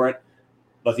celebrated for it.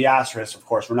 But the asterisk, of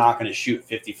course, we're not going to shoot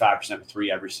 55% from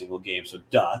 3 every single game. So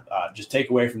just take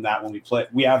away from that when we play.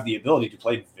 We have the ability to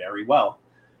play very well.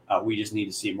 We just need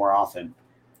to see it more often.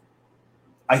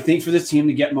 I think for this team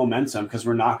to get momentum, because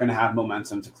we're not going to have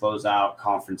momentum to close out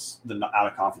the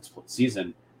out-of-conference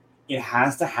season, it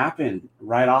has to happen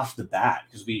right off the bat,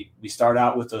 because we start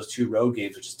out with those 2 road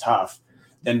games, which is tough.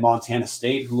 Then Montana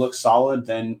State, who looks solid,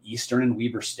 then Eastern and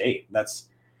Weber State.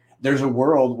 There's a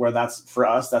world where that's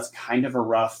kind of a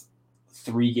rough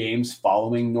 3 games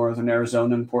following Northern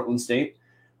Arizona and Portland State.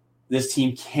 this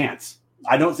team can't.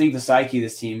 I don't think the psyche of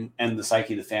this team and the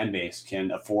psyche of the fan base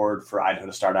can afford for Idaho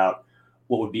to start out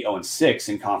what would be 0-6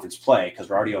 in conference play, because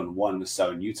we're already 0-1 with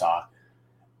Southern Utah.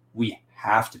 We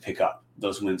have to pick up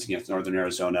those wins against Northern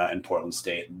Arizona and Portland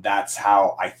State. That's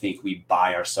how I think we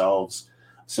buy ourselves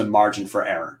some margin for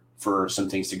error, for some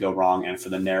things to go wrong, and for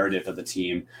the narrative of the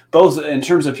team, both in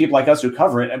terms of people like us who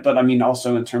cover it, but I mean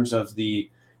also in terms of the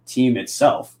team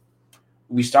itself.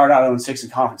 We start out 0-6 in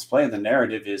conference play, and the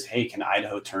narrative is, hey, can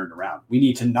Idaho turn it around? We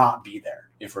need to not be there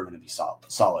if we're going to be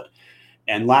solid.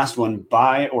 And last one,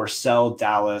 buy or sell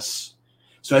Dallas.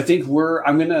 So I think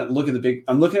I'm looking at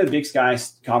the Big Sky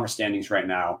conference standings right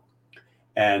now.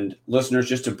 And listeners,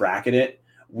 just to bracket it,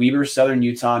 Weber, Southern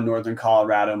Utah, Northern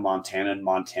Colorado, Montana, and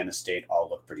Montana State all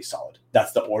look pretty solid.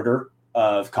 That's the order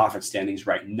of conference standings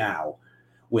right now,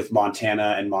 with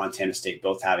Montana and Montana State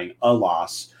both having a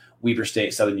loss. Weber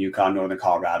State, Southern Yukon, Northern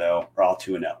Colorado are all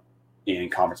 2-0 in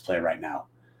conference play right now.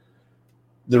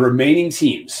 The remaining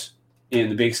teams in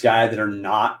the Big Sky that are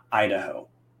not Idaho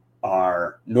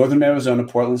are Northern Arizona,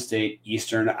 Portland State,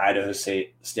 Eastern Idaho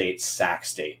State, Sac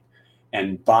State.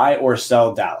 And buy or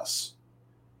sell Dallas.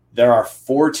 There are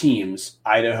 4 teams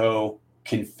Idaho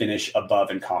can finish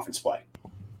above in conference play.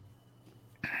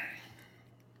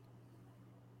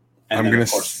 And then,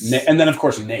 of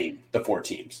course, name the 4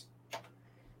 teams,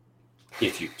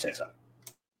 if you say so.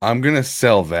 I'm going to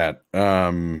sell that.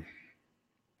 I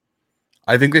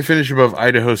think they finish above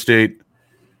Idaho State.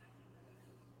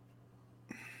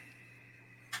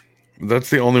 That's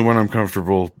the only one I'm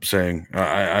comfortable saying.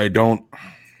 I don't.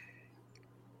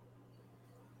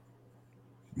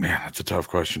 Man, that's a tough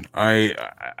question.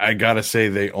 I gotta say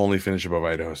they only finish above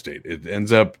Idaho State. It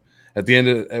ends up at the end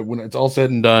of when it's all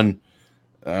said and done.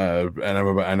 And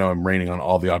I know I'm raining on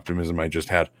all the optimism I just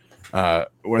had. I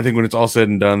think when it's all said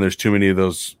and done, there's too many of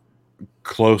those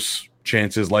close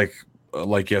chances, like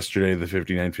yesterday, the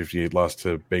 59-58 loss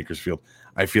to Bakersfield.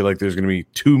 I feel like there's going to be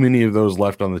too many of those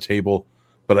left on the table,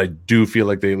 but I do feel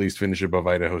like they at least finish above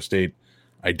Idaho State.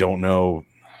 I don't know.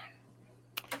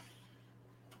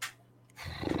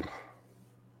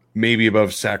 Maybe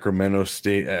above Sacramento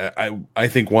State. I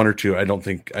think 1 or 2. I don't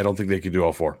think they could do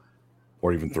all 4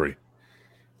 or even 3.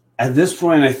 At this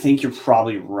point, I think you're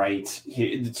probably right.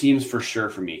 The teams for sure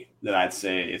for me that I'd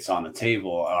say it's on the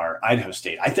table are Idaho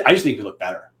State. I just think we look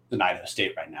better than Idaho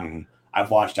State right now. Mm-hmm.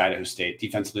 I've watched Idaho State.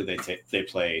 Defensively, they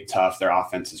play tough. Their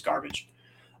offense is garbage.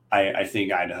 I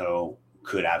think Idaho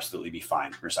could absolutely be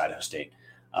fine versus Idaho State.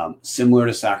 Similar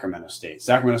to Sacramento State.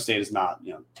 Sacramento State is not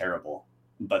terrible,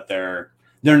 but they're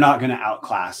not going to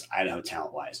outclass Idaho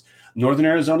talent-wise. Northern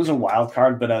Arizona is a wild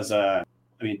card, but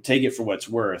take it for what it's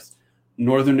worth.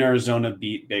 Northern Arizona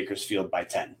beat Bakersfield by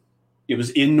 10. It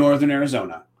was in Northern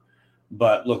Arizona,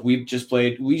 but look, we just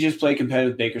played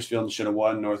competitive Bakersfield and should have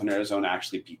won. Northern Arizona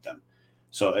actually beat them.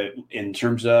 So in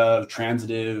terms of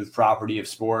transitive property of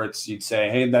sports, you'd say,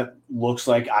 hey, that looks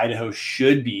like Idaho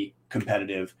should be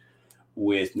competitive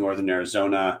with Northern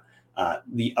Arizona.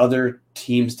 The other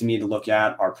teams to me to look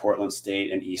at are Portland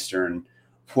State and Eastern.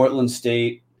 Portland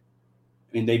State,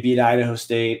 they beat Idaho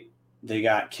State. They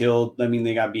got killed.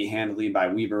 They got beat handily by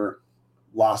Weber,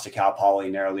 lost to Cal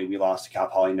Poly narrowly. We lost to Cal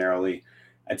Poly narrowly.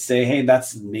 I'd say, hey,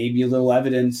 that's maybe a little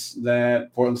evidence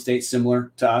that Portland State's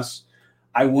similar to us.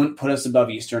 I wouldn't put us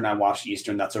above Eastern. I watched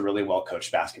Eastern. That's a really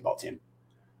well-coached basketball team.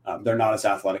 They're not as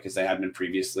athletic as they had been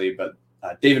previously, but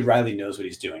David Riley knows what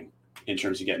he's doing in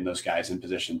terms of getting those guys in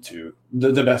position to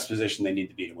the best position they need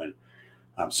to be to win.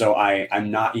 So I'm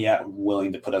not yet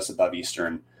willing to put us above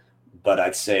Eastern, but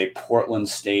I'd say Portland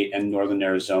State and Northern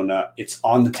Arizona, it's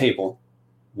on the table.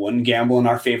 Wouldn't gamble in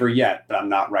our favor yet, but I'm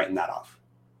not writing that off.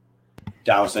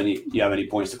 Dallas, you have any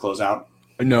points to close out?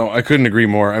 No, I couldn't agree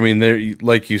more. There,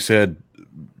 like you said,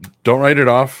 don't write it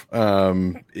off.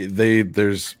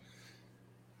 There's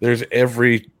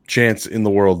every chance in the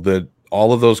world that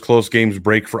all of those close games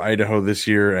break for Idaho this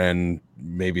year, and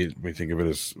maybe we think of it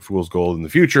as fool's gold in the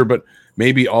future, but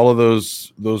maybe all of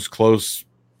those close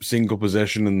single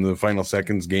possession in the final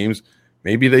seconds games,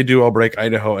 maybe they do all break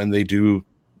Idaho and they do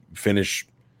finish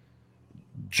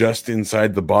just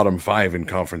inside the bottom 5 in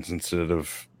conference instead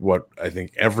of what I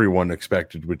think everyone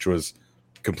expected, which was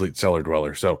complete cellar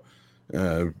dweller. So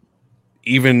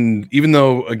even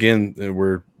though, again,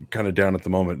 we're kind of down at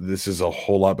the moment, this is a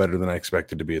whole lot better than I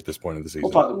expected to be at this point of the season.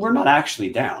 Well, we're not actually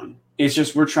down. It's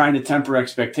just we're trying to temper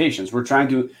expectations.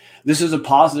 This is a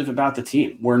positive about the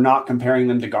team. We're not comparing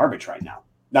them to garbage right now.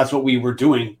 That's what we were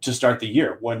doing to start the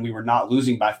year when we were not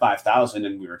losing by 5,000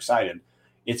 and we were excited.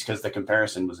 It's because the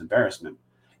comparison was embarrassment.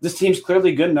 This team's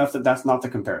clearly good enough that that's not the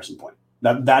comparison point.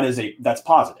 That's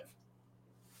positive.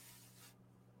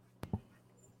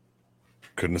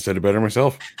 Couldn't have said it better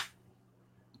myself.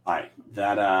 All right.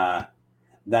 That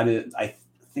is, I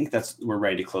think we're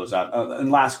ready to close out.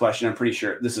 And last question, I'm pretty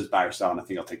sure this is buy or sell, and I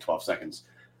think it'll take 12 seconds.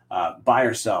 Buy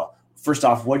or sell. First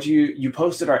off, you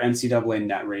posted our NCAA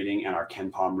net rating and our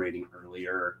KenPom rating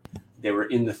earlier. They were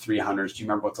in the 300s. Do you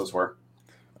remember what those were?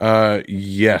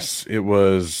 Yes, it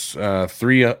was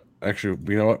 3. Actually,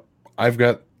 you know what? I've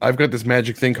got this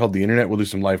magic thing called the internet. We'll do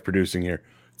some live producing here.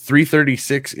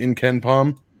 336 in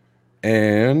KenPom,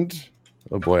 and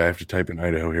oh boy, I have to type in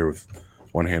Idaho here with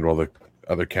one hand while the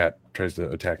other cat tries to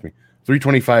attack me.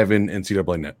 325 in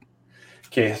NCAA net.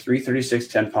 Okay, 336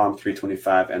 KenPom,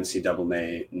 325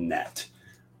 NCAA net.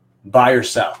 Buy or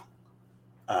sell?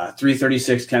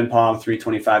 336 KenPom,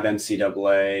 325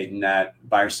 NCAA net.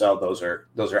 Buy or sell? Those are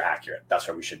accurate. That's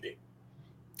where we should be.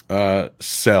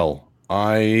 Sell.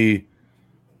 I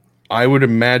would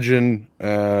imagine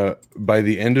by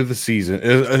the end of the season,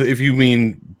 if you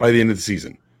mean by the end of the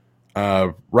season,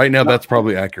 right now that's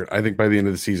probably accurate. I think by the end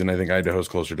of the season, I think Idaho's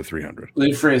closer to 300. Let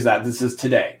me phrase that. This is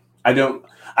today. I don't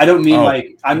mean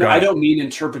I don't mean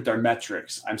interpret their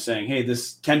metrics. I'm saying, hey,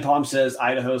 this KenPom says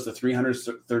Idaho's the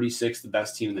 336th, the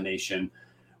best team in the nation,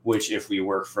 which if we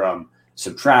work from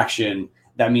subtraction,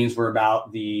 that means we're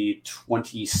about the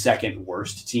 22nd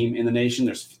worst team in the nation.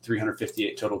 There's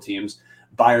 358 total teams.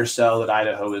 Buy or sell that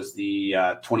Idaho is the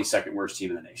 22nd worst team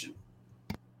in the nation.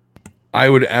 I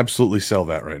would absolutely sell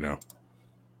that right now.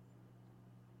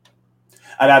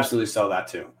 I'd absolutely sell that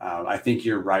too. I think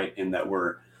you're right in that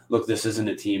this isn't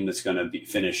a team that's going to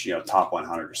finish, top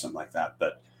 100 or something like that.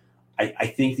 But I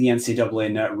think the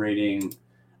NCAA net rating,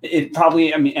 it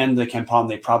probably, and the KenPom,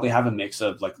 they probably have a mix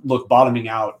of bottoming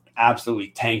out absolutely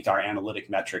tanked our analytic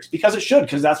metrics because it should,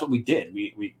 because that's what we did.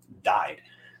 We died.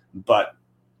 But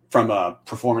from a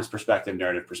performance perspective,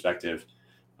 narrative perspective,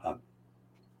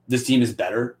 this team is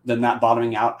better than that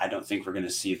bottoming out. I don't think we're going to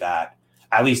see that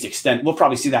at least extend. We'll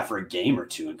probably see that for a game or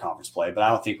two in conference play, but I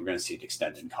don't think we're going to see it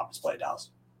extend in conference play,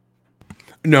 Dallas.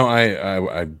 No,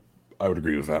 I would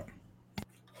agree with that.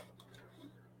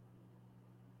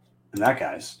 And that,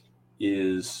 guys,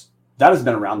 that has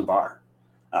been Around the Bar,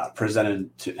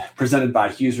 presented by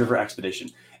Hughes River Expedition.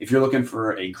 If you're looking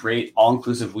for a great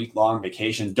all-inclusive week-long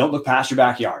vacation, don't look past your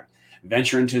backyard.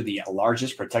 Venture into the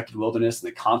largest protected wilderness in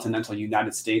the continental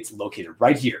United States, located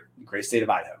right here in the great state of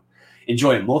Idaho.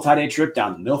 Enjoy a multi-day trip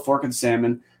down the Mill Fork of the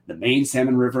Salmon, the main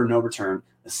Salmon River no return,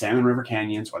 the Salmon River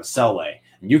Canyons, or the Selway.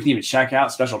 And you can even check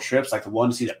out special trips like the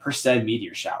one to see the Perseid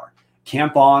meteor shower.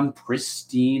 Camp on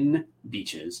pristine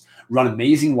beaches, run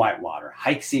amazing whitewater,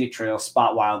 hike scenic trails,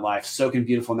 spot wildlife, soak in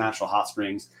beautiful natural hot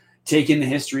springs, take in the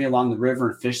history along the river,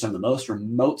 and fish some of the most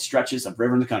remote stretches of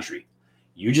river in the country.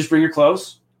 You just bring your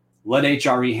clothes. Let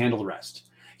HRE handle the rest.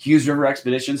 Hughes River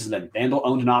Expeditions has been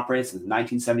Vandal-owned and operated since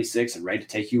 1976 and ready to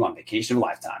take you on vacation of a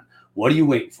lifetime. What are you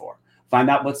waiting for? Find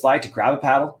out what it's like to grab a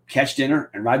paddle, catch dinner,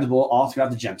 and ride the bull all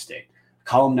throughout the Gem State.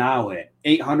 Call them now at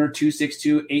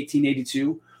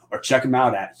 800-262-1882 or check them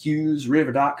out at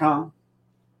hughesriver.com.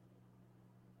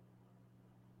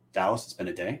 Dallas, it's been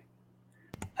a day.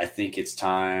 I think it's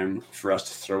time for us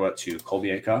to throw it to Colby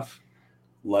Acuff.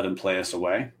 Let him play us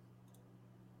away.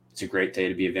 It's a great day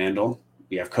to be a Vandal.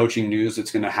 We have coaching news that's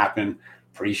going to happen.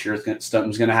 Pretty sure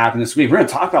something's going to happen this week. We're going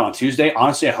to talk about it on Tuesday.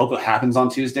 Honestly, I hope it happens on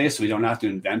Tuesday so we don't have to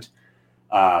invent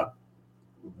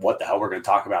what the hell we're going to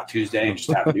talk about Tuesday and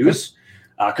just have news.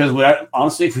 Because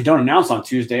honestly, if we don't announce on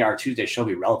Tuesday, our Tuesday show will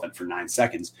be relevant for 9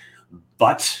 seconds.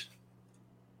 But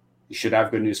we should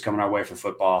have good news coming our way for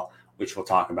football, which we'll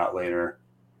talk about later.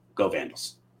 Go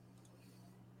Vandals.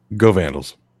 Go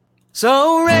Vandals.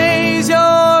 So raise your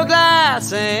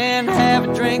glass and have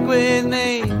a drink with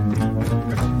me.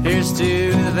 Here's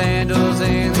to the Vandals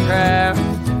in the crowd,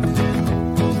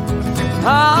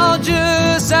 all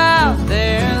just out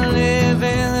there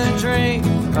living the dream.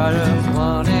 Right up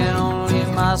one and only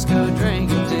Moscow drink.